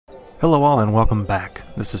Hello all and welcome back.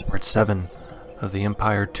 This is part 7 of the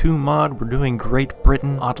Empire 2 mod. We're doing Great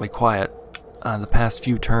Britain. Oddly quiet the past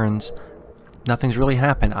few turns. Nothing's really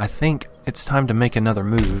happened. I think it's time to make another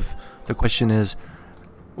move. The question is,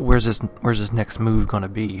 where's this next move gonna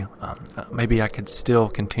be? Maybe I could still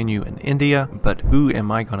continue in India, but who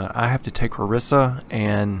am I gonna... I have to take Orissa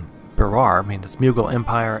and Berar. I mean, it's Mughal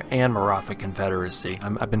Empire and Maratha Confederacy.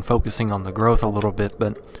 I've been focusing on the growth a little bit,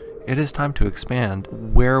 but it is time to expand.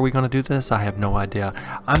 Where are we going to do this? I have no idea.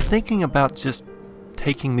 I'm thinking about just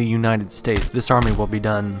taking the United States. This army will be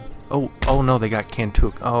done... Oh no, they got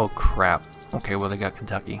Kantuk. Oh crap. Okay, well they got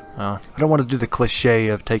Kentucky. I don't want to do the cliche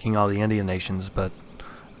of taking all the Indian nations, but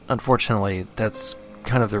unfortunately that's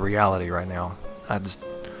kind of the reality right now.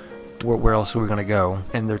 Where else are we going to go?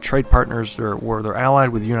 And their trade partners, they're allied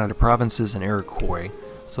with the United Provinces and Iroquois.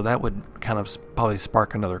 So that would kind of probably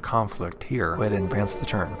spark another conflict here. Go ahead and advance the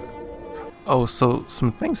turn. Oh, so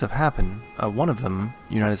some things have happened. One of them,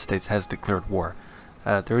 United States has declared war.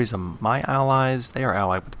 There is my allies, they are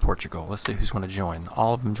allied with Portugal. Let's see who's going to join.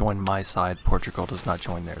 All of them join my side. Portugal does not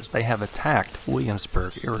join theirs. They have attacked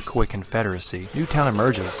Williamsburg, Iroquois Confederacy. New town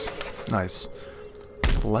emerges. Nice.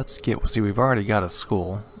 Let's get, see, we've already got a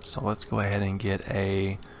school. So let's go ahead and get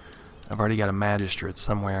a... I've already got a magistrate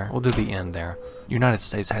somewhere. We'll do the end there. United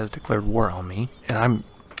States has declared war on me, and I'm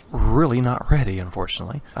really not ready,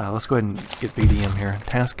 unfortunately. Let's go ahead and get VDM here.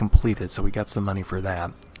 Task completed, so we got some money for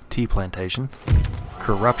that. Tea plantation.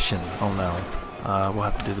 Corruption. Oh no. We'll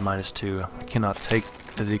have to do the -2. I cannot take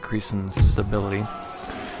the decrease in stability.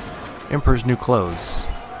 Emperor's new clothes.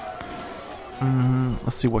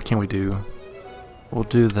 Let's see, what can we do? We'll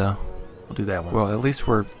do that one. Well, at least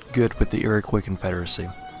we're good with the Iroquois Confederacy.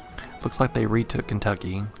 Looks like they retook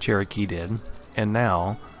Kentucky, Cherokee did, and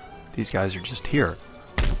now these guys are just here.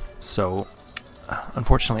 So,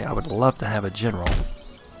 unfortunately, I would love to have a general,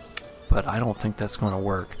 but I don't think that's going to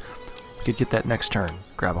work. We could get that next turn.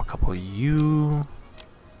 Grab a couple of you.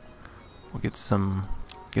 We'll get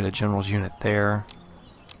a general's unit there.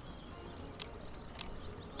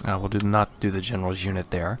 We'll not do the general's unit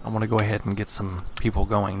there. I want to go ahead and get some people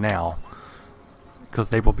going now, because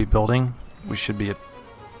they will be building. We should be at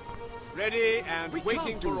ready and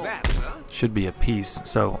waiting for that, sir. Should be at peace.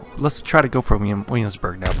 So let's try to go for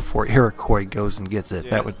Williamsburg now before Iroquois goes and gets it.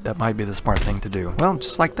 Yes. That might be the smart thing to do. Well,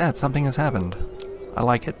 just like that, something has happened. I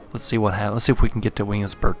like it. Let's see what happens. Let's see if we can get to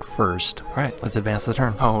Williamsburg first. All right, let's advance the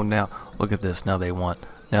turn. Oh, now look at this. Now they want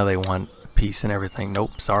peace and everything.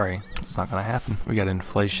 Nope, sorry, it's not gonna happen. We got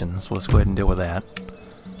inflation, so let's go ahead and deal with that.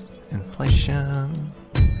 Inflation.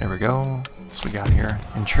 There we go. What's we got here?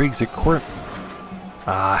 Intrigues at court.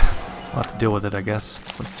 We'll have to deal with it, I guess.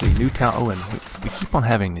 Let's see, new town. Oh, and we keep on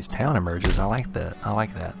having these town emerges. I like that. I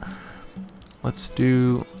like that. Let's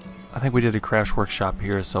do... I think we did a crash workshop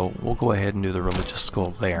here, so we'll go ahead and do the religious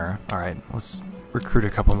school there. Alright, let's recruit a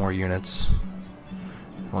couple more units.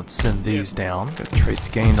 Let's send these down. Got traits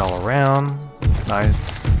gained all around.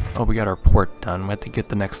 Nice. Oh, we got our port done. We have to get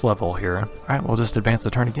the next level here. Alright, we'll just advance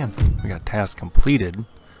the turn again. We got task completed.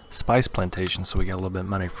 Spice plantation, so we got a little bit of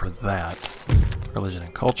money for that. Religion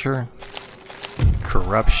and culture.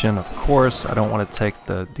 Corruption, of course. I don't want to take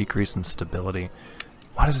the decrease in stability.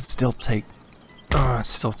 Why does it still take... Oh, it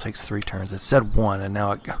still takes 3 turns. It said 1, and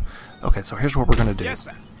now it... Okay, so here's what we're going to do. Yes,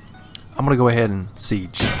 sir. I'm going to go ahead and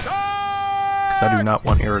siege, because I do not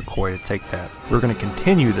want Iroquois to take that. We're going to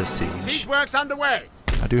continue the siege. Siege works underway.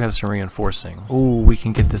 I do have some reinforcing. Oh, we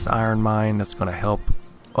can get this iron mine. That's going to help.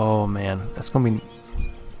 Oh, man. That's going to be...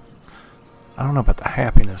 I don't know about the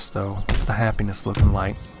happiness, though. What's the happiness looking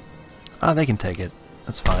like? They can take it.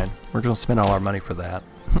 That's fine. We're going to spend all our money for that.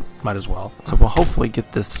 Might as well. So we'll hopefully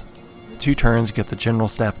get this 2 turns, get the general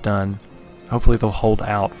staff done. Hopefully they'll hold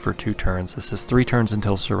out for 2 turns. This is 3 turns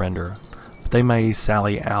until surrender. But they may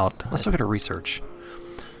sally out. Let's look at our research.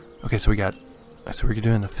 Okay, so we're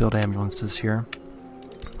doing the field ambulances here.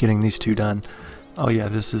 Getting these 2 done. Oh yeah,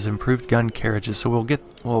 this is improved gun carriages. So we'll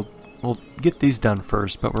get these done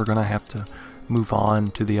first, but we're going to have to move on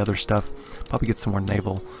to the other stuff. Probably get some more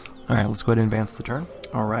naval. Alright, let's go ahead and advance the turn.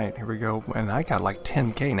 Alright, here we go. And I got like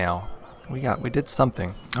 10k now. We did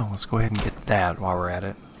something. Oh, let's go ahead and get that while we're at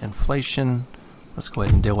it. Inflation. Let's go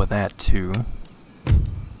ahead and deal with that too.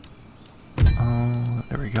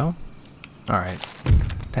 There we go. Alright.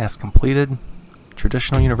 Task completed.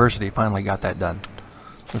 Traditional University finally got that done.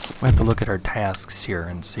 We have to look at our tasks here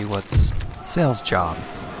and see what's... Sales job.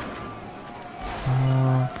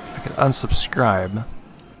 I could unsubscribe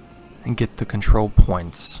and get the control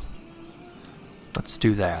points. Let's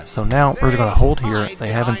do that. So now we're going to hold here.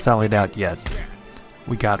 They haven't sallied out yet.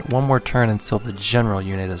 We got one more turn until the general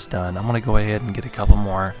unit is done. I'm going to go ahead and get a couple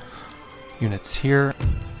more units here.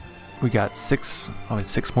 We got only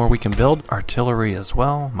six more we can build. Artillery as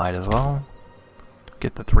well, might as well.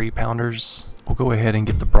 Get the 3-pounders. We'll go ahead and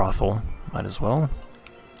get the brothel, might as well.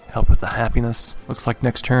 Help with the happiness. Looks like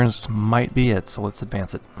next turns might be it, so let's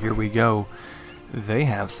advance it. Here we go. They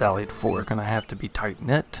have sallied forward. Gonna have to be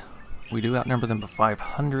tight-knit. We do outnumber them by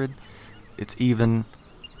 500. It's even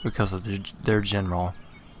because of their general.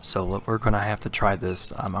 So we're gonna have to try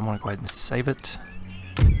this. I'm gonna go ahead and save it.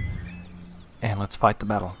 And let's fight the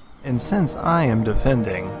battle. And since I am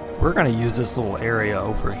defending, we're going to use this little area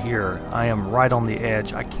over here. I am right on the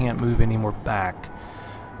edge. I can't move any more back.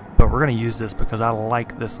 But we're going to use this because I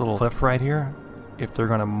like this little cliff right here. If they're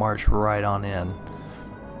going to march right on in,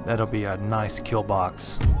 that'll be a nice kill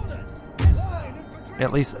box.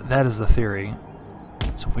 At least that is the theory.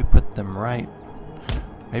 So if we put them right,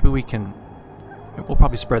 maybe we can... We'll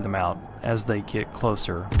probably spread them out as they get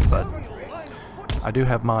closer. But I do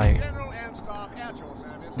have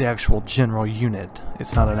the actual general unit.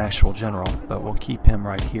 It's not an actual general, but we'll keep him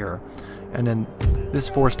right here. And then this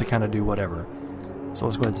force to kind of do whatever. So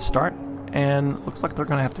let's go ahead and start. And looks like they're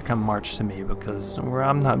going to have to come march to me because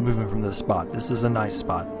I'm not moving from this spot. This is a nice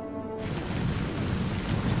spot.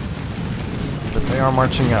 But they are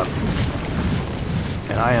marching up.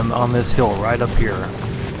 And I am on this hill right up here.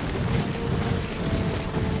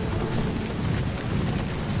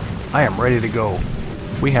 I am ready to go.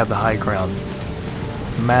 We have the high ground.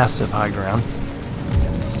 Massive high ground.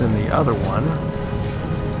 Send the other one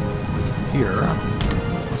here.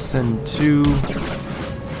 We'll send 2.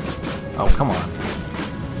 Oh, come on.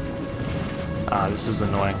 Ah, this is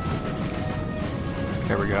annoying.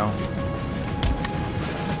 There we go.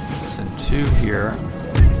 Send 2 here.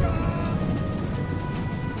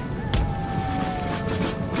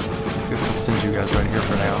 I guess we'll send you guys right here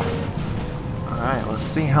for now. Alright, let's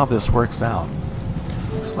see how this works out.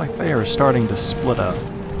 Looks like they are starting to split up.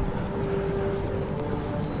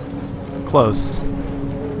 Close. Here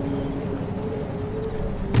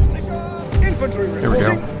we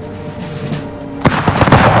go.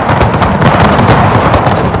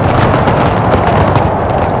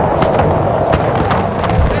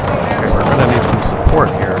 Okay, we're gonna need some support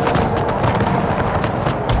here.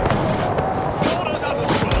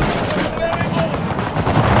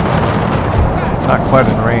 Not quite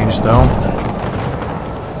in range though.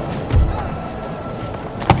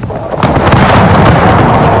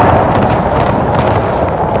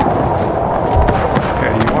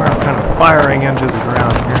 Firing into the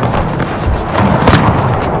ground here.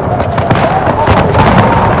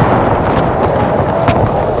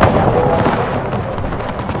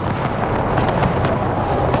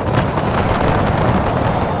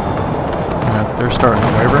 They're starting to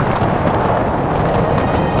waver.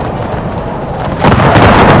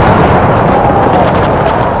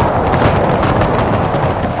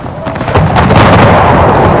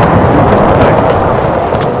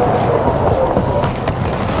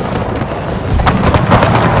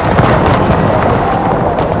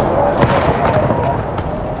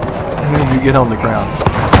 Get on the ground.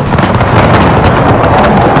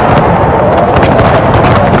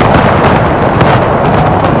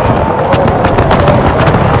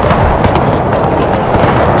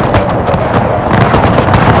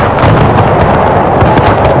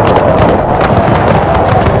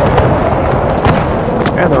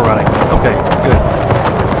 And they're running. Okay, good.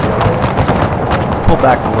 Let's pull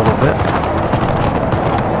back a little bit.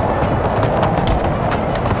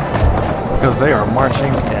 Because they are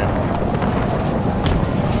marching in.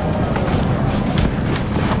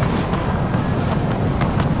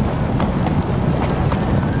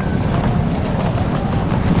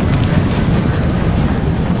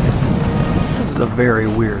 A very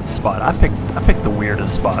weird spot. I picked the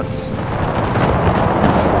weirdest spots. Get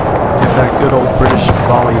that good old British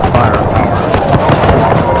volley firepower.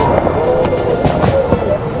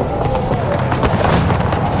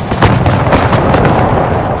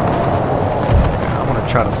 I want to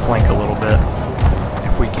try to flank a little bit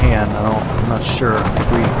if we can. I'm not sure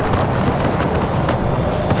if we.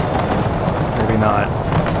 Maybe not.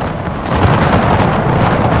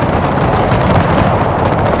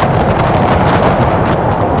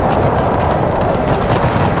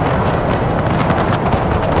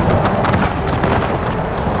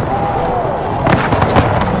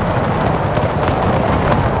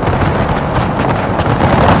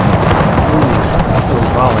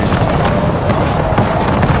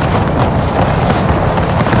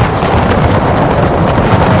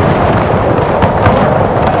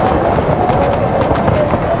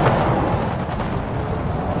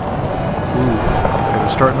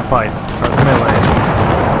 Starting to fight. Start the melee.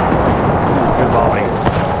 Good volley.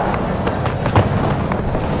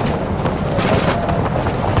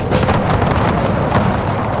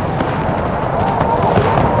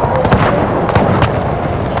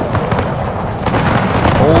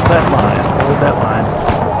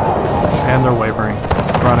 And they're wavering.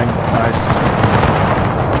 Running. Nice.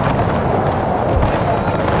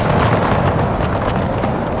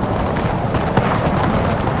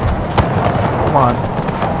 Come on.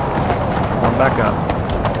 One back up.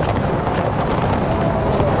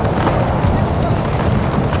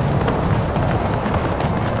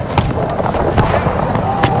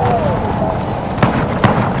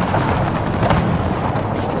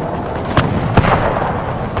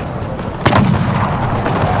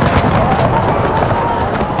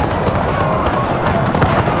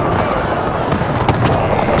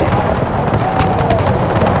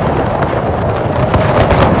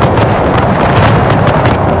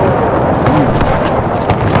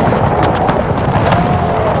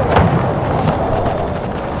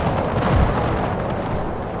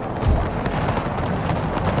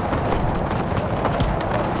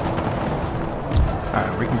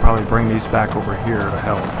 Alright, we can probably bring these back over here to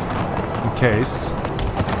help. In case.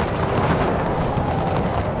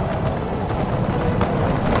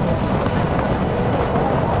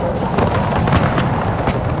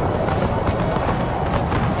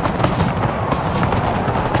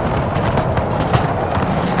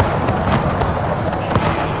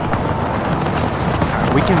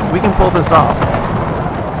 Alright, we can pull this off.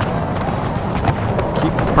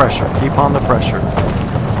 Keep the pressure. Keep on the pressure.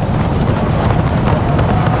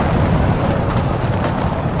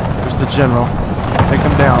 The general. Take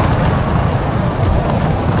him down.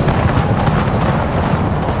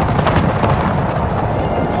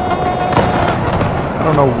 I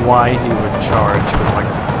don't know why he would charge with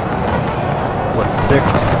like, what, 6?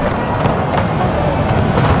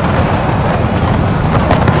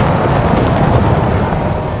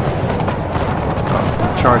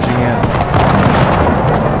 Oh, charging in.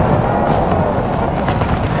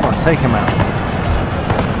 Come on, take him out.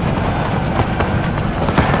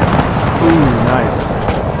 Ooh, nice.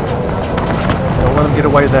 Don't let him get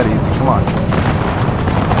away that easy. Come on.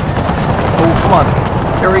 Oh, come on.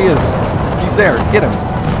 There he is. He's there. Get him.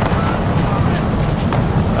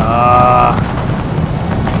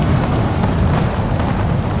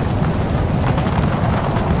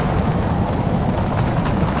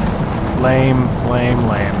 Lame, lame,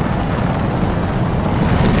 lame.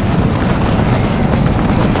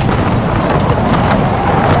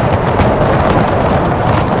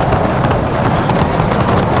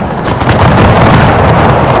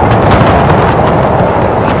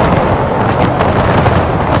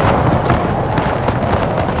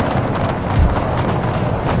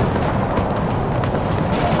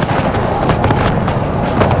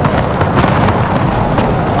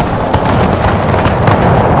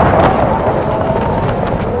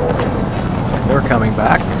 Coming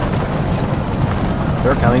back.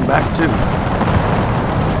 They're coming back too.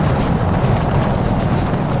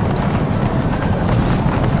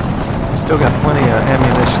 We still got plenty of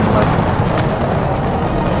ammunition left.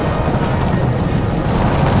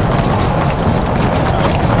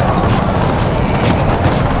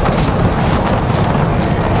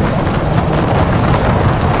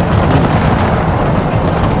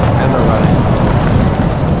 And they're running.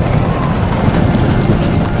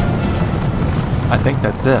 I think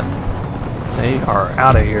that's it. They are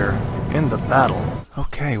out of here in the battle.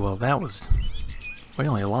 Okay, well we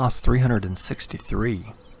only lost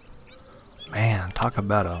 363. Man, talk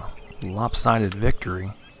about a lopsided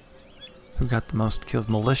victory. Who got the most kills?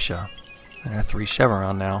 Militia. And they're 3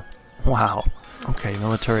 Chevron now. Wow. Okay,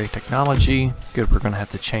 military technology. Good, we're going to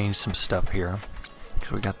have to change some stuff here.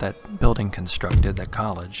 So we got that building constructed, that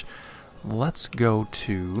college. Let's go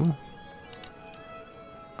to...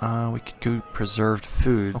 we could do preserved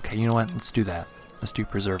food. Okay, you know what? Let's do that. Let's do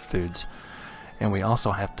preserved foods. And we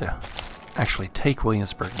also have to actually take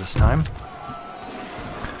Williamsburg this time.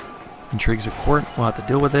 Intrigues of court. We'll have to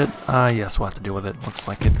deal with it. Yes, we'll have to deal with it. Looks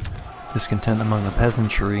like it. Discontent among the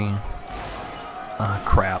peasantry.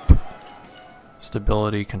 Crap.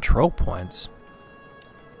 Stability control points.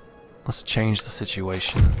 Let's change the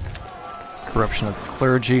situation. Corruption of the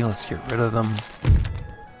clergy. Let's get rid of them.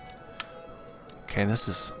 Okay, this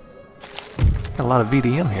is got a lot of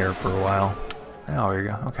VDM here for a while. Oh, there you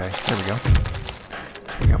go. Okay, there we go.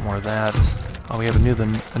 So we got more of that. Oh, we have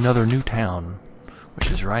another new town,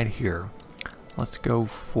 which is right here. Let's go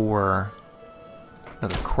for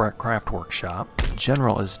another craft workshop.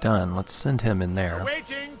 General is done. Let's send him in there.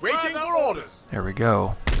 Waiting for orders. There we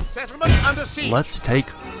go. Settlement under siege. Let's take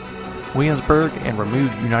Williamsburg and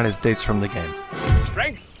remove United States from the game.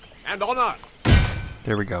 Strength and honor.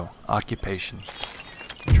 There we go. Occupation.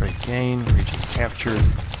 Trade gain. Region captured.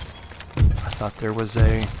 I thought there was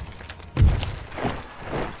a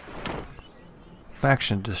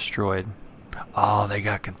faction destroyed. Oh, they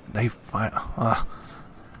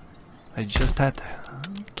just had to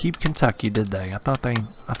keep Kentucky, did they? I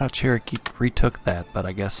thought Cherokee retook that, but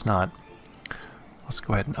I guess not. Let's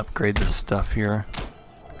go ahead and upgrade this stuff here.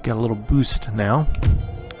 Got a little boost now.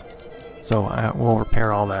 So we'll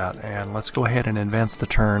repair all that, and let's go ahead and advance the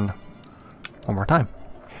turn one more time.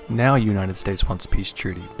 Now United States wants peace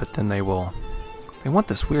treaty, but then they want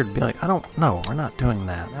this weird billion. I don't know, we're not doing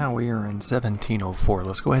that. Now we are in 1704.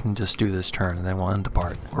 Let's go ahead and just do this turn, and then we'll end the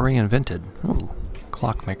part. We're reinvented. Ooh.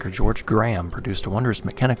 Clockmaker George Graham produced a wondrous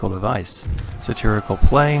mechanical device. Satirical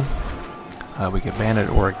play. We could ban it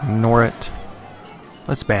or ignore it.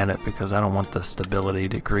 Let's ban it because I don't want the stability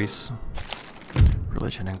decrease.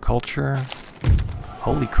 Religion and culture.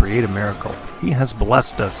 Holy creative miracle. He has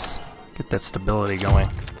blessed us. Get that stability going.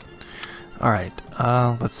 Alright,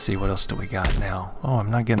 let's see, what else do we got now? Oh, I'm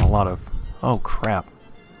not getting a lot of... Oh, crap.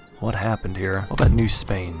 What happened here? What about New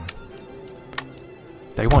Spain?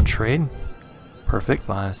 They want trade? Perfect.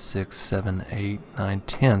 5, 6, 7, 8, 9,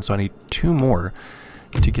 10. So I need 2 more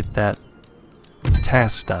to get that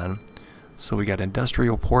task done. So we got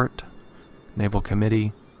Industrial Port, Naval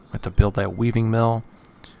Committee, we have to build that weaving mill,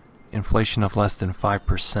 inflation of less than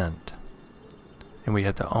 5%. And we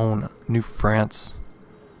have to own New France,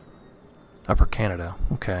 Upper Canada.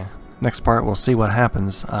 Okay. Next part, we'll see what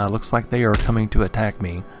happens. Looks like they are coming to attack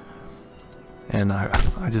me. And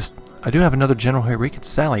I do have another general here. We could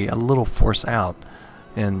sally a little force out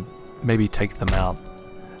and maybe take them out.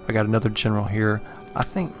 I got another general here. I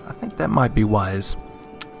think that might be wise.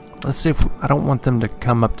 Let's see if I don't want them to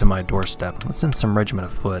come up to my doorstep. Let's send some regiment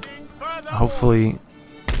of foot. Hopefully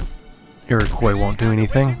Iroquois won't do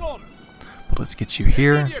anything. But let's get you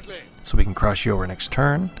here so we can cross you over next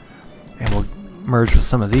turn. And we'll merge with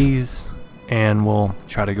some of these and we'll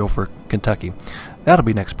try to go for Kentucky. That'll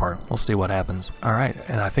be next part. We'll see what happens. Alright,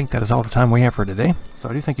 and I think that is all the time we have for today. So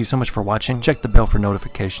I do thank you so much for watching. Check the bell for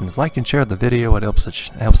notifications. Like and share the video. It helps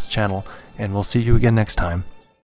the channel. And we'll see you again next time.